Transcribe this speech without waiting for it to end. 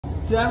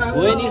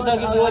नि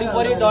सकिस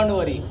वरिपरि डोन्ट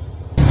वरी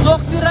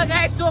चोकतिर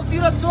गाई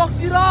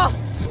चोकतिर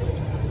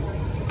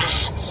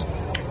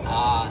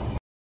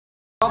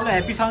सबलाई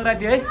ह्यापी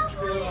संक्रान्ति है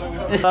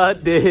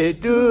birthday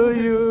to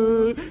you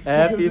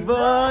happy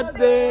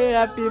birthday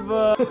happy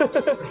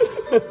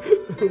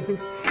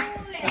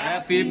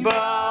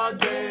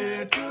birthday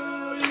to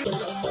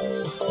you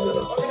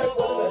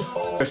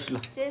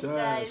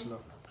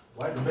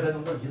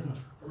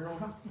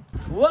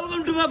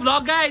welcome to my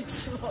blog guys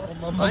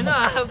होइन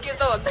अब के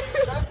छ भन्दा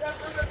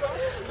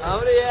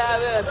हाम्रो यहाँ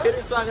अब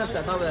फेरि स्वागत छ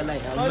तपाईँहरूलाई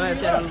नयाँ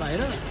च्यानलमा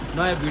होइन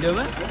नयाँ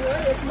भिडियोमा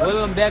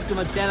welcome back to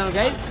my channel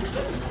guys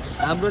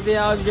हाम्रो चाहिँ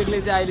अभिषेकले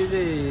चाहिँ अहिले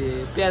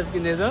चाहिँ प्याज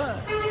किन्दैछ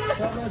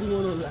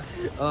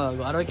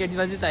घरमा केटी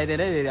मान्छे चाहिँदैन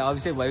है फेरि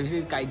अभिषेक भएपछि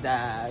काइदा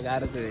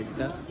गाह्रो छ फेरि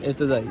त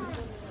यस्तो छ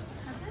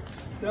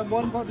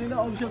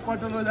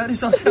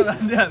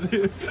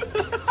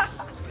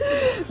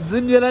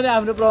जुन बेला नै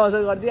हाम्रो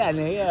प्रमोसन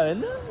गरिदिइहाल्ने क्या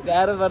होइन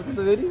गाह्रो पर्छ त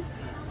फेरि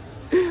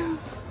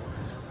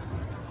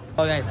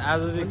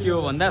आज चाहिँ के हो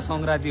भन्दा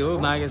सङ्क्रान्ति हो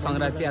माघे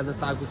सङ्क्रान्ति आज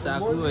चाकु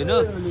होइन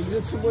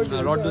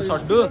लड्डु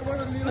सड्डु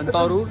अनि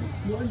तरुल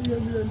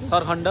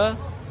सरखण्ड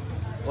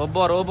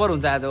ओबर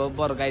हुन्छ आज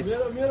ओबर गाइस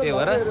त्यही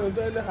भएर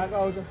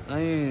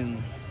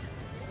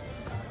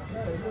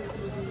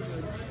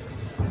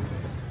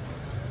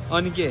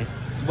अनि के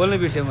बोल्नु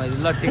बिर्सेँ मैले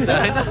ल ठिक छ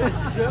होइन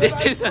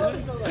त्यस्तै छ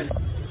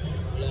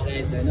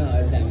होइन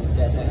अहिले चाहिँ हामी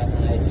चिया खान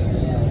आइसक्यो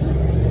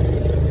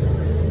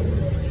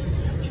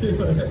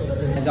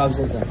होइन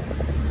अभिषेक छ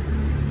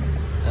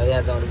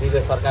यहाँ चाहिँ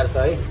विवेक सरकार छ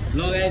है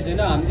ल गाइस होइन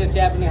हामी चाहिँ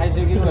चिया पनि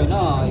खाइसक्यौँ होइन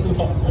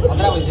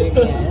खतरा भइसक्यो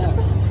कि होइन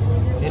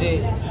फेरि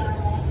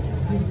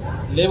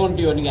लेमन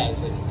टी हो नि गाइस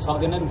फेरि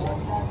सक्दैन नि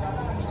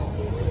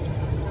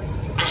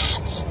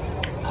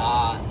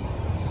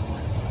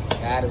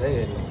गाह्रो छ है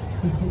फेरि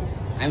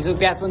हामीसँग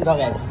प्याज पनि छ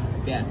गाइस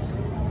प्याज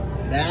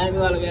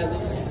दामीवाला प्याज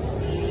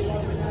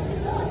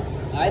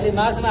अहिले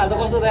मासुमा हाल्दा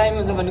कस्तो दामी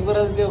हुन्छ भन्ने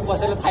कुरा त्यो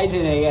कसैलाई थाहै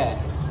छैन क्या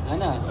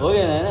होइन हो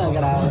कि होइन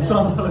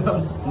केटा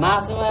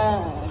मासुमा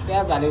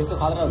प्याज हालेपछि त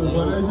खतरा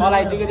हुन्छ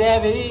फलाइसक्यो त्यहाँ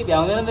फेरि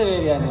भ्याउँदैन नि त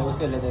फेरि अनि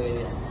उसले त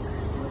फेरि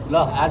ल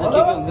आज के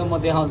हुन्छ म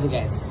देखाउँछु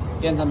ग्यास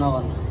टेन्सन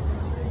नगर्नु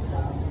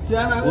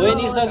हो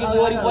नि सकिस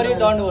वरिपरि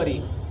डोन्ट वरी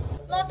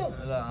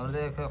ल हाम्रो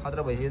चाहिँ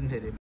खतरा भइसक्यो नि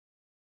फेरि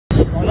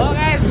ल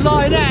गाइस ल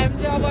होइन हामी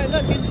चाहिँ अब होइन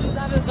दिल्ली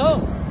जाँदैछौँ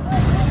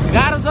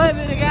गाह्रो छ है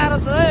फेरि गाह्रो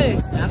छ है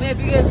हामी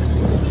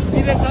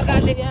विवेक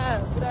सरकारले यहाँ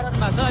पुऱ्याइरहनु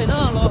भएको छ होइन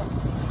ल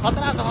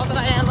खतरा छ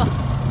खतरा यहाँ ल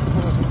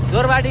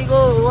जोरबाटीको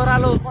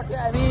ओह्रालो पट्यो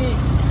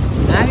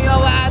हामी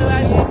अब आएर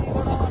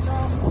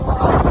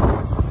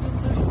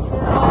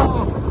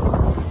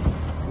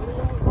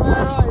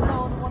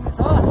आउनुपर्ने छ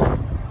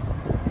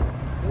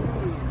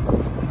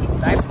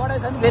गाइस कटाइ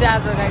छ नि फेरि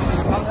आज गाइस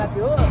सङ्क्रान्ति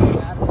हो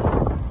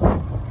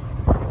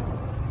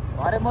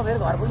भरे म फेरि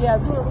घर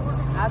पुगिहाल्छु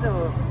आज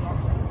हो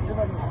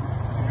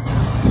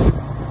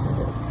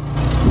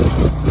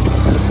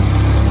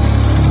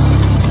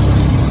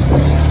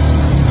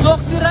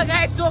चोकतिर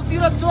गाई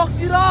चोकतिर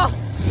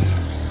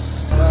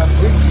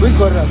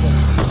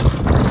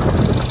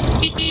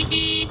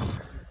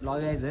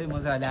लगाइछ है म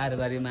चाहिँ अहिले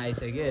आरुबारीमा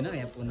आइसकेँ होइन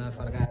यहाँ पुनः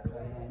सरकार छ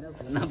होइन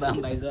पुनः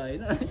बामभाइ छ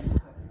होइन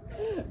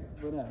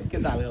के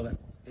छ हाल खबर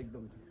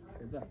एकदम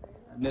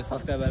मेरो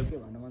सब्सक्राइबर के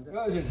भन्नु मन छ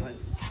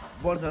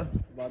बढ्छ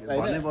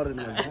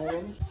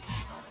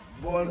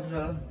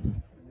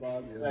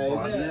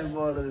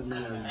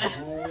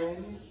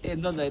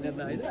एकदम छैन त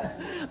होइन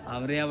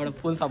हाम्रो यहाँबाट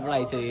फुल सप्लाई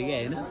आइसक्यो कि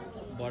होइन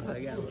बढ्छ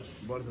क्या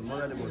बढ्छ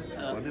मजाले बढ्छ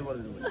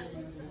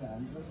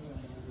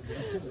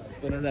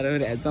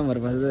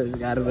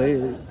गाह्रो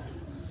भयो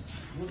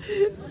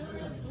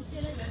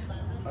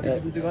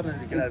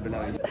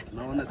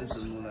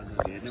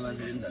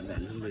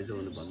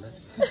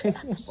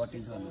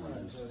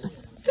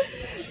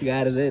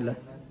गाह्रो चाहिँ ल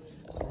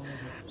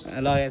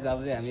लगाएछ अब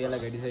चाहिँ हामी यसलाई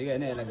भेटिसक्यो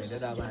होइन यसलाई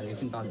भेटेर अब हामी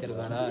एकछिन तलतिर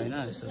गएर होइन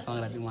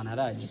सङ्क्रान्ति मनाएर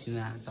अहिले एकछिन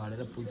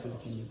चढेर फुलसुल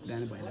किन्ने कुरा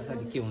नै भइरहेछ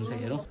के हुन्छ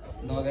हेरौँ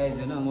लगाएछ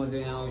होइन म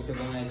चाहिँ यहाँ अवश्य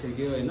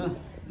बनाइसक्यो होइन यहाँ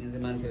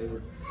चाहिँ मान्छेहरू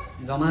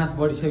जमात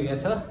बढिसकेको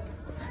छ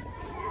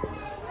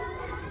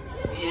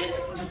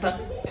जुत्ता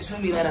यसो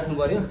मिलाइराख्नु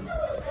पर्यो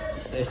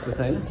यस्तो छ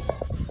होइन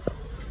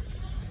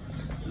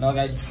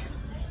लगाइज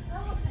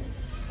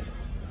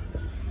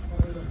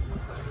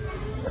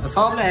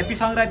सबलाई ह्याप्पी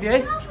सङ्क्रान्ति है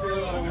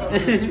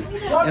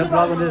यहाँ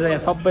ब्लग हुँदैछ यहाँ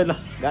सबै ल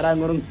गाह्रो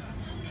गरौँ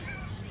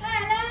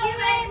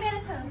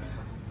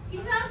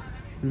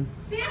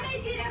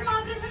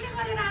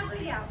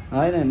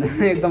होइन होइन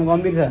एकदम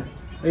गम्भीर छ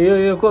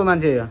यो को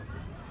मान्छे यो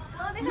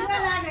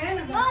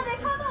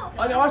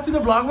अनि अस्ति त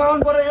भ्लगमा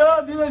आउनु पर्यो यो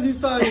दिँदैछिस्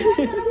त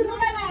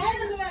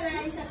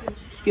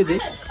के चाहिँ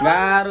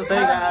गाह्रो छ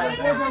है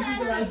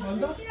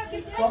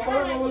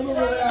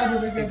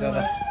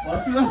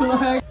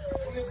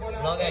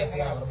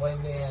लगाइसक्यो हाम्रो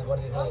बहिनीले यहाँ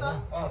गर्दैछ होइन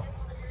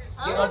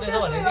के गर्दैछ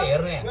भने चाहिँ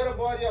हेर्नु यहाँ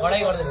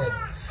पढाइ गर्दैछ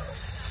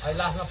अहिले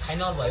लास्टमा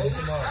फाइनल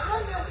भएपछि म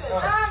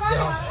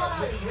देखाउँछु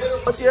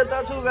पछि यता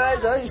छु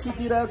गाइज है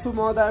सुतिरहेको छु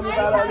म दामी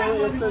पाराले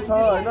यस्तो छ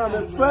होइन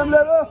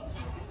फ्यामिलीहरू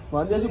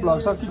भन्दैछु भ्लग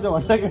सकिन्छ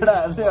भन्छ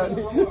केटाहरूले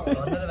अनि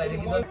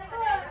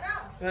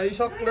यी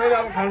सबै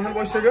अब खाना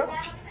बसिसक्यो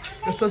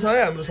यस्तो छ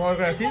है हाम्रो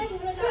साँग्राती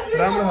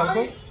राम्रो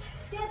खालको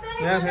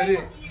यहाँ फेरि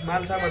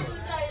माल सामान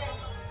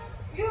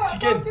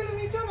चिकन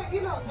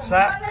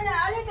साग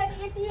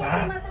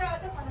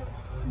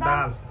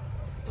दाल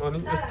अनि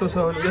यस्तो छ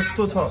भने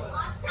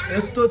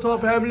यस्तो छ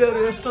फ्यामिलीहरू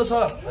यस्तो छ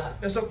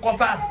यसो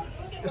कपाल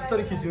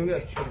यस्तरी खिच्यौँ क्या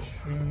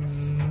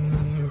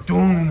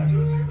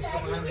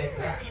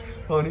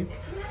अनि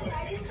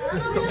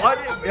यस्तो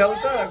अलि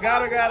भ्याउँछ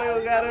गाह्रो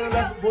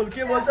बोल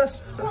के बोल्छस्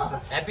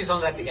ह्याप्पी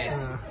संक्रान्ति गाइस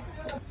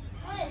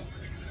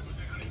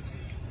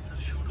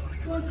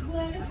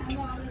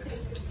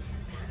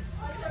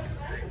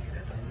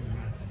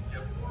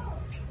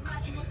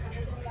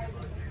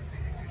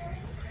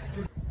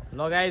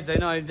ल गाइस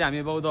होइन अहिले चाहिँ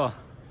हामी बौद्ध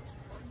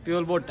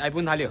प्योल बोट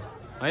आइपुग्नु थाल्यो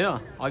होइन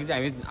अघि चाहिँ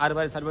हामी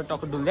आरबारी सारबारी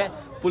टक्क डुल्दै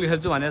पुल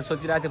खेल्छु भनेर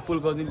सोचिरहेको थियो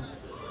पुलको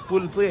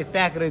पुल पुरै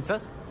प्याक रहेछ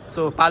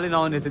सो पालै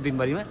नआउने थियो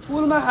दिनभरिमा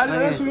पुलमा खाली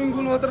स्विमिङ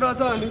पुल मात्र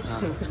रहेछ अनि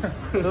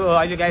सो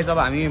अहिले गाइस अब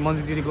हामी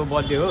मन्जु दिदीको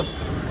बर्थडे हो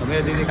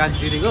मेरो दिदी कान्छी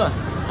दिदीको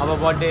अब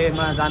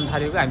बर्थडेमा जानु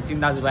थालेको हामी 3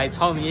 दाजुभाइ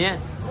छौँ यहाँ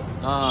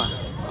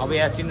अब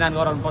यहाँ चिन्जान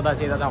गराउनु पर्दा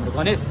चाहिँ यता त हाम्रो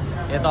गणेश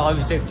यता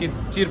अभिषेक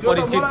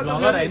चिरपरिचित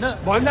ब्लगर होइन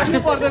भनिराख्नु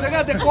पर्दैन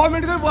क्या त्यो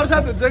कमेन्टकै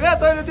वर्षात हुन्छ क्या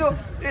तैँले त्यो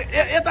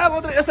यता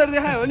मात्र यसरी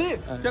देखायो भने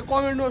त्यो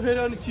कमेन्टमा फेरि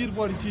अनि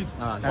चिरपरिचित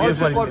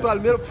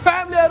मेरो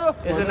फ्यामिलीहरू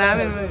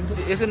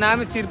यसो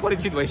नामै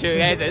चिरपरिचित भइसक्यो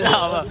गाइस होइन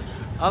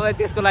अब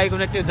त्यसको लागि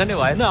कुनै टेन्सनै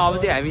भएन अब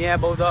चाहिँ हामी यहाँ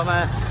बौद्धमा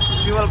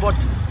प्युर बोट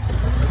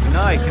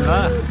एकछिन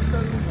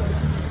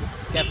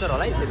क्याप्चर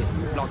होला है फेरि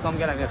ब्लग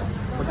चम्केर मेरो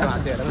खुट्टा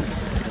भाँच्यो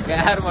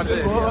गाह्रो पर्छ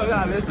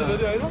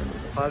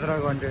खतरा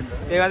कन्टेन्ट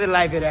त्यही मात्रै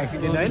लाइभ फेरि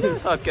एक्सिडेन्ट होइन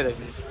सक्यो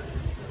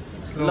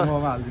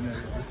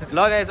ल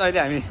गाइस अहिले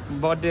हामी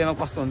बर्थडेमा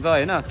कस्तो हुन्छ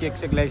होइन केक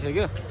सेक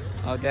ल्याइसक्यो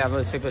अब त्यहाँ अब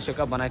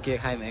सेक्का बनाएर केक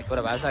खायो भने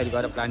कुरा भएको छ अहिले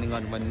गएर प्लानिङ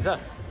गर्नुपर्ने छ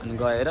अनि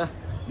गएर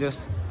त्यो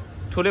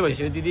ठुलै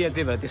भइसक्यो दिदी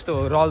त्यही भएर त्यस्तो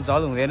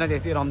रलझल हुँदैन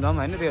त्यस्तै रमझम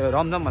होइन त्यो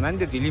रमझम भन्दा पनि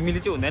त्यो झिलिमिली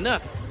चाहिँ हुँदैन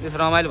त्यस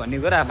रमाइलो भन्ने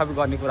कुरा आफै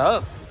गर्ने कुरा हो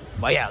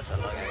भइहाल्छ ल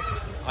गाइस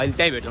अहिले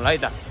त्यहीँ भेटौँ है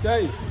त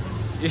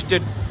स्टे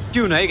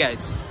ट्युन है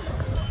गाइस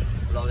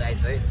ल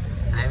गाइस है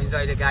हामी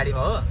चाहिँ अहिले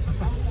गाडीमा हो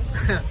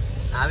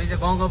हामी चाहिँ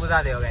गाउँको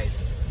जाँदै हो गाइस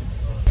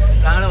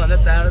चाँडोभन्दा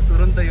चाँडो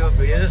तुरुन्त यो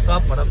भिडियो चाहिँ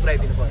सबबाट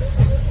पुऱ्याइदिनु पर्यो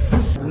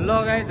ल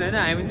गाइस होइन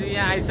हामी चाहिँ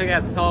यहाँ आइसकेका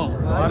छौँ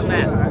घरमा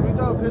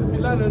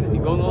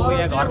गाउँको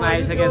यहाँ घरमा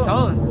आइसकेका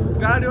छौँ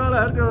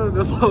गाडीवालाहरू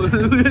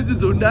त्यो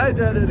झुन्डायो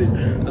त्यहाँनिर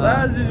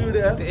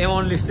त्यो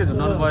एमाउन्ट लिस्ट चाहिँ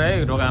झुन्डाउनु पऱ्यो है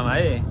ढोकामा है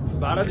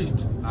भाडा list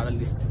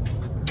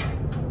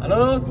hello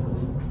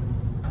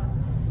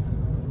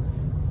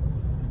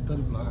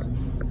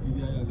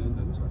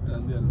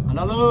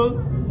hello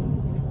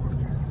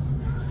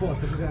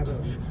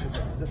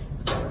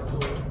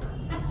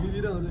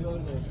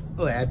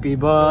Oh, happy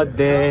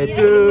birthday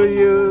to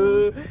you.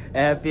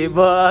 Happy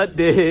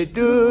birthday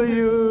to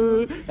you.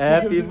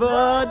 Happy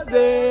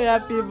birthday,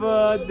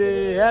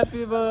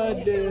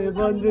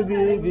 Manju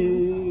Didi.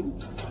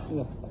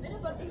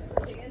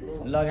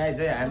 ल गाइस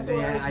है हामी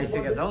चाहिँ यहाँ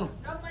आइसकेका छौँ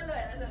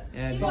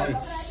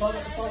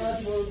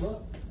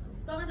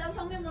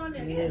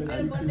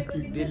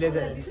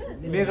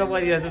मेकअप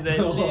गरिरहेको छ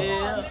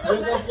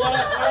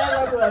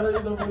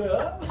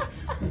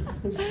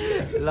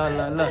ल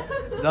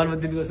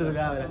जन्मदिनको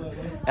शुभकामना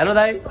हेलो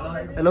दाइ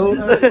हेलो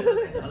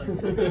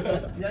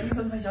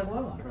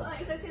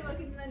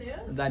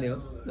जाने हो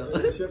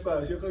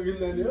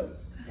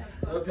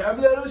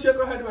फ्यामिलीहरु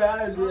सेको खानु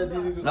भयो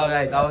ल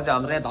गाइस अब चाहिँ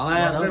हाम्रो यहाँ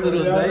धमाका सुरु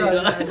हुन्छ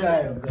है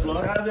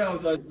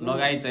ल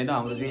गाइस हैन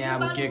हाम्रो चाहिँ यहाँ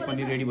अब केक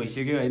पनि रेडी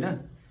भइसक्यो हैन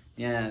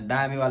यहाँ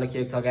दामीवाला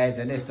केक छ गाइस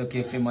हैन यस्तो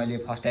केक चाहिँ मैले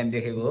फर्स्ट टाइम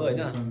देखेको हो हैन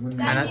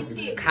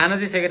खाना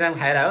चाहिँ सेकेन्ड टाइम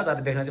खाएर हो तर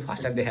देख्न चाहिँ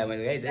फर्स्ट टाइम देखाएँ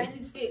मैले गाइस है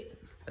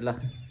ल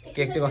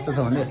केक चाहिँ कस्तो छ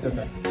भन्ने यस्तो छ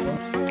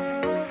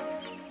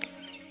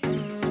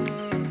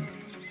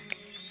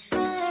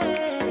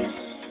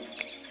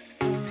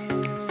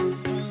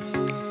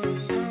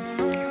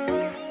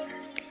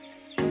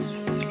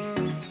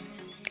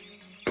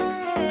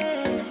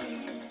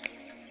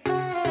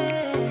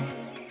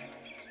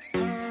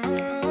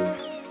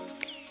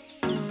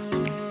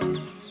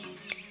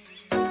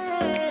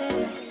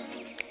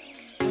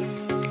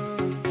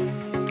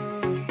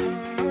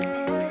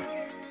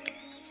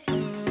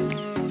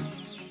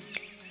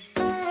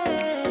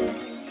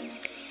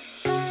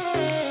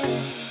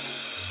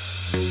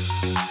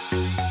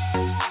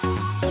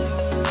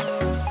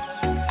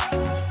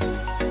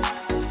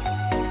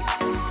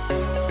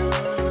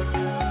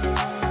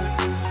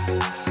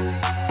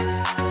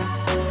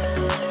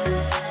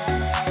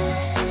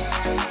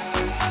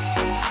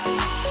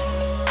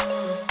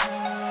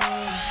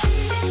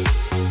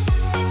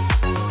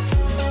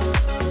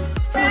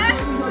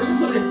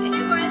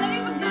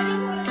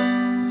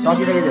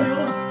सकिसकेको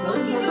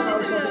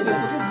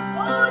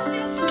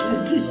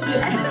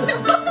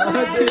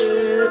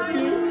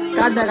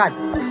काट न काट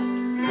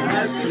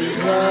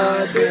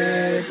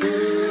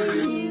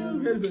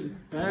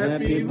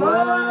Happy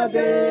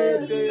birthday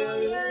to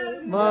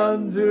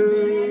Manju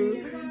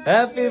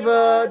Happy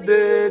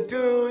birthday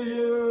to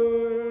you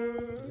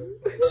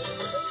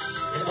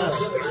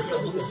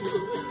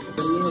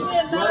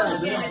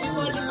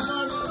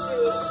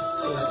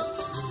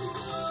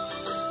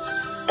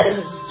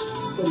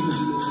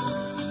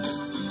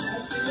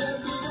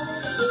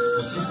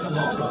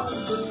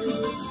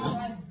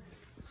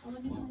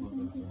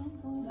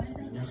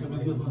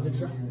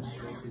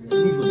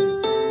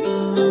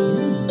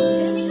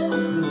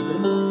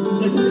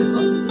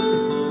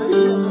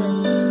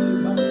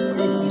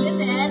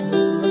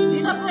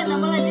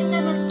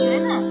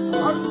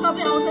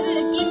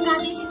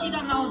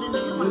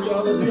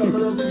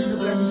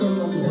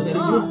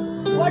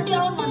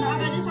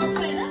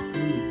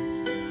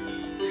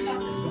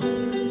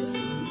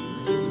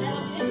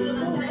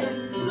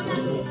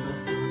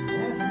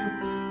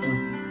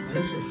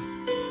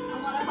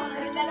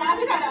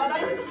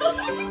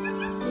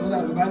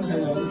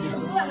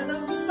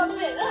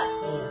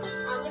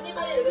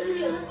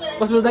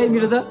कस्तो दाइ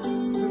मिठो छ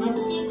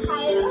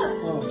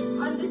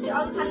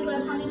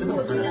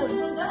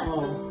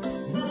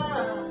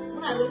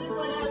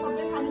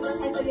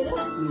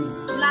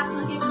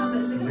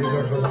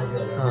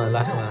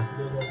लास्टमा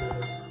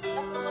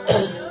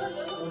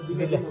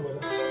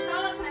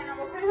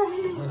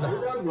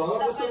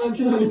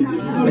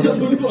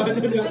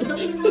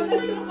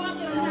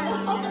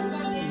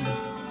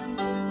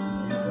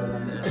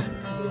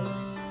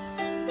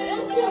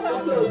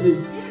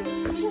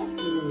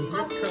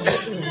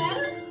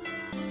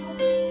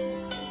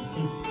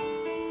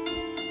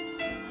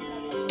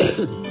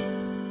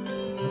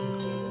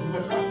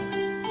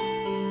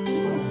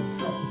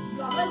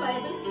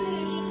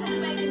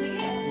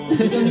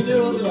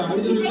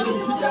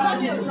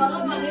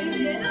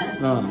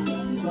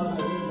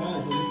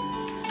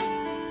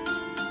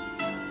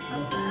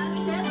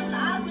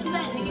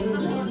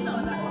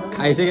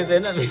खाइसकेको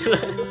छैन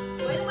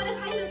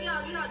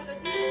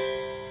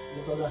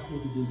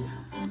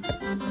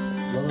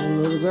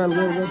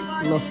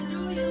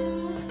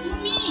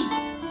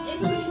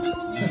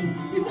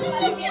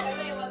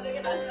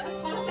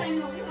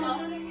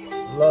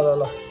ल ल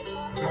ल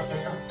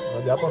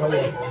झ्याप खाली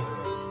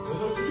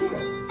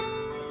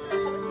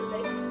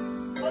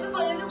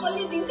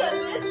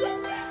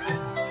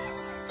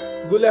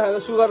गुले खाँदा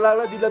सुगर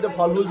लाग्ला दिदा त्यो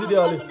फलफुल चाहिँ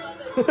दियो अलिक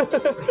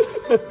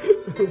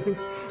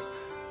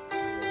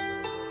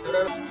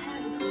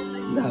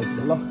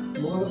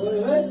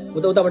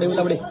ल उतापट्टि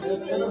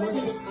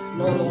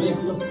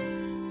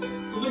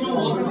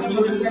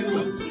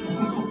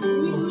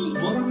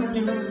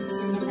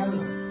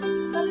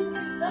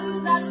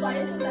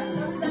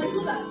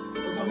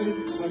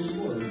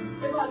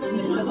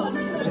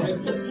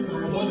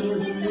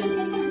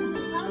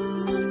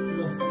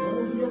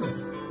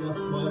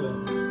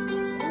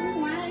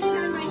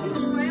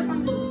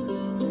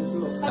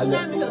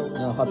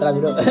खतरा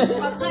मिलो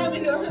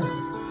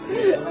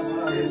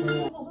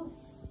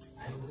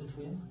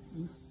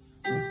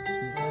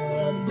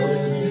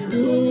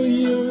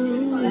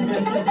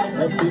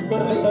Happy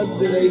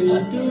birthday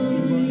to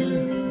you.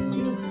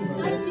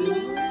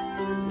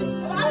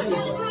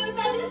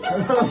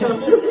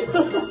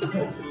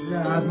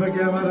 हाथ में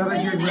कैमरा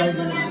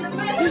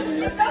रखे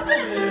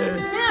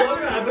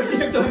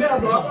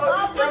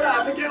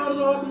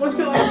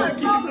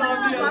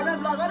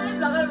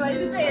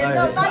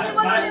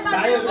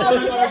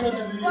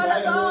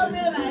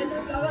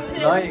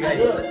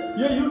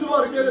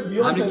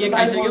हामी के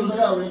खाइसक्यौँ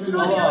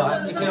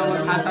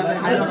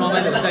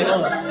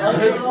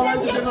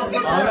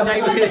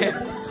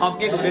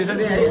थपके हुँदैछ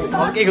नि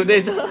थपके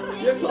हुँदैछ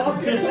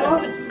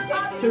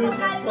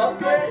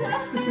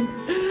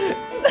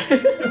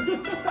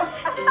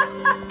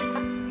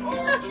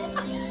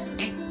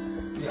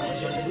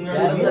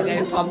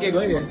थपके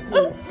गयो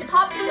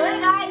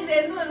गाइस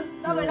हेर्नुस्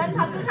तपाईहरुलाई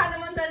थपके खानु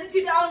मन छ भने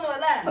छिटो आउनु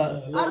होला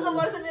अर्को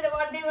वर्ष मेरो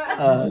बर्थडेमा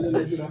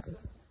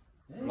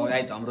ल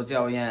गाइस हाम्रो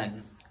चाहिँ अब यहाँ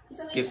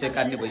केक सेक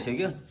काट्ने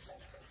भइसक्यो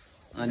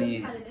अनि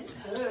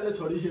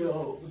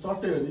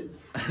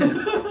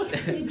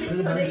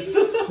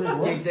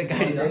केक सेक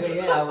काटिसक्यो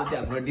यहाँ अब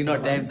चाहिँ हाम्रो डिनर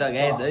टाइम छ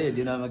गाइस है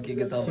डिनरमा के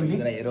छ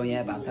भनेर हेरौँ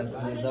यहाँ भात सात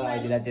पाउँछ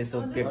अहिलेलाई चाहिँ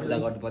यसो पेट पूजा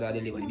गर्नु पर्यो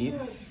अलिअलि भइदिए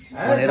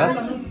भनेर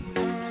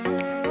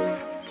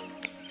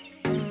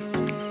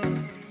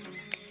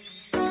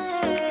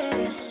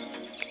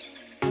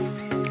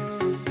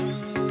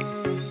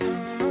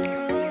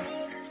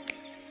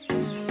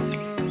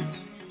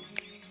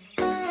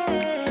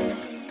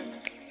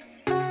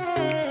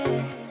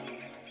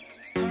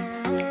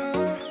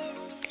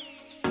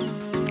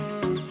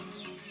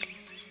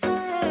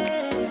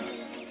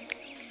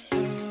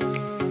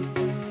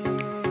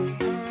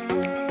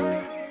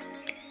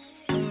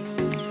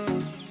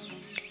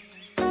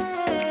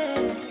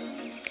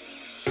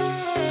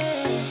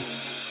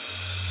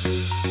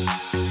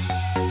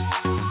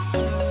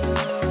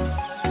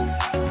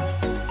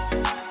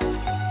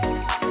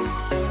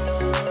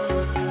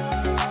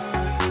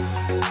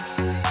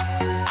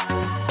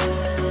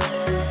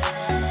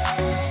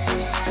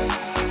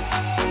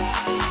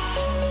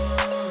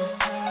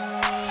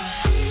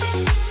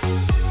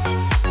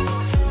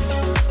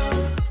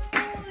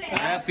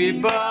Happy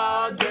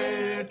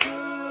birthday to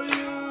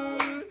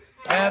you.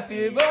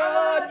 Happy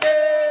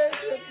birthday.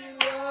 Happy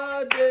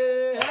birthday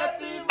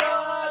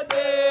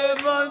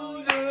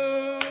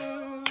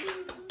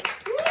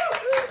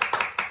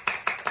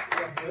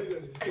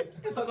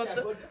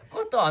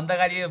कस्तो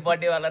हन्तकारी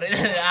बर्थडेवाला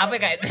रहेछ आफै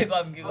खाइदिए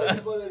कम्कीको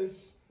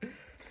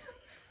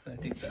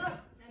ठिक छ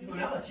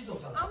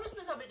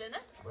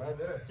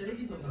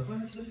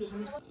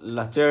ल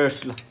चेयर्स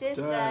ल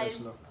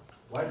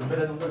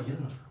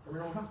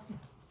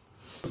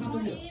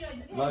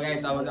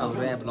गाइस अब चाहिँ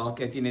हाम्रो यहाँ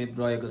भ्लग यति नै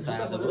रहेको छ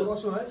आजको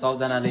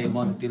सबजनाले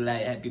मन्दिरलाई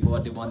ह्याप्पी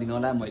बर्थडे भनिदिनु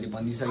होला मैले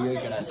भनिसक्यो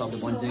केटा सबले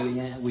भनिसक्यो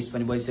यहाँ विश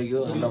पनि भइसक्यो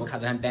अब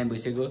खाजा खाने टाइम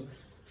भइसक्यो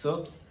सो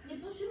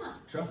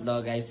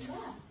ल guys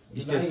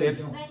stay safe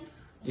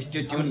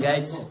stay tune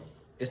guys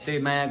यस्तै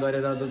माया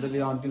गरेर जसले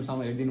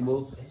अन्तिमसम्म हेरिदिनु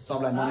भयो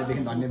सबलाई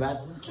मनैदेखि धन्यवाद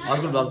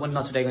अर्को भ्लग पनि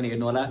नछुटाइकन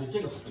हेर्नु होला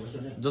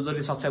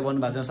जसले सब्सक्राइब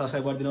गर्नु भएको छ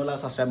सब्सक्राइब गरिदिनु होला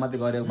सब्सक्राइब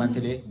मात्रै गरेको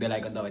मान्छेले बेल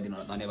आइकन दबाइदिनु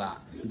होला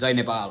धन्यवाद जय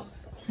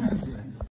नेपाल